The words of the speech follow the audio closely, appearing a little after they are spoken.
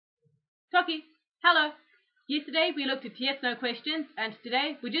Toki, hello. Yesterday we looked at yes/no questions, and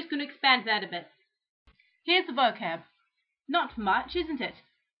today we're just going to expand that a bit. Here's the vocab. Not much, isn't it?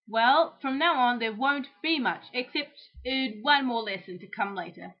 Well, from now on there won't be much, except one more lesson to come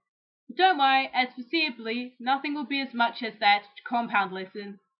later. But don't worry, as foreseeably, nothing will be as much as that compound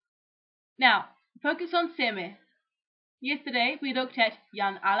lesson. Now, focus on seme. Yesterday we looked at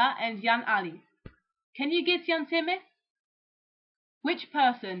yan ala and yan ali. Can you guess yan seme? Which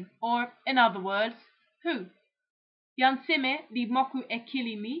person, or in other words, who? Yan seme li moku e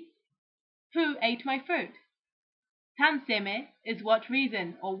kili mi? Who ate my fruit? Tan seme is what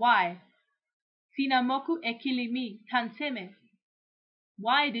reason or why. Sina moku e kili mi tan seme?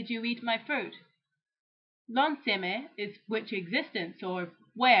 Why did you eat my fruit? Lon seme is which existence or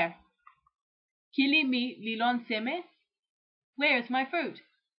where. Kili mi li lon seme? Where is my fruit?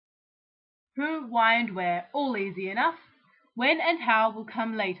 Who, why, and where, all easy enough. When and how will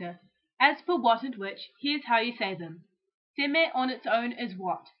come later. As for what and which, here's how you say them. Seme on its own is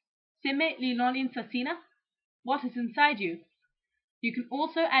what? Seme li lon in sasina? What is inside you? You can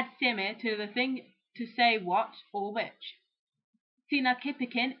also add seme to the thing to say what or which. Sina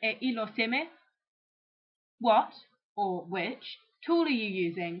kepiken e ilo seme? What, or which, tool are you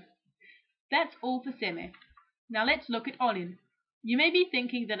using? That's all for seme. Now let's look at olin. You may be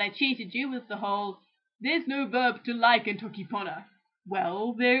thinking that I cheated you with the whole "there's no verb to like in toki pona."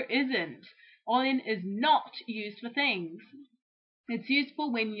 Well, there isn't. Olin is not used for things. It's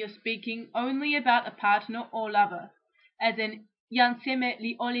useful when you're speaking only about a partner or lover, as in yan seme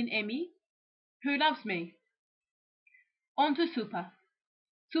li olin emi? Who loves me? On to supa.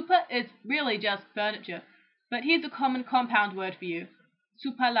 Supa is really just furniture, but here's a common compound word for you.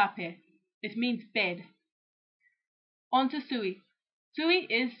 Supa lape. It means bed. On to suwi. Suwi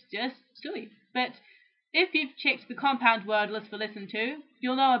is just suwi, but if you've checked the compound word list for lesson 2,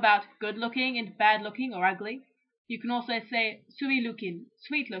 you'll know about good looking and bad looking or ugly. You can also say suwi looking,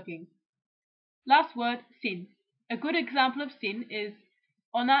 sweet looking. Last word, sin. A good example of sin is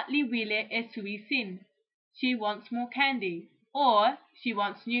ona li wile e suwi sin. She wants more candy, or she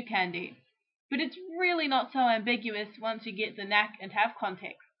wants new candy. But it's really not so ambiguous once you get the knack and have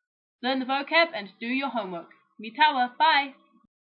context. Learn the vocab and do your homework. Mitawa, bye!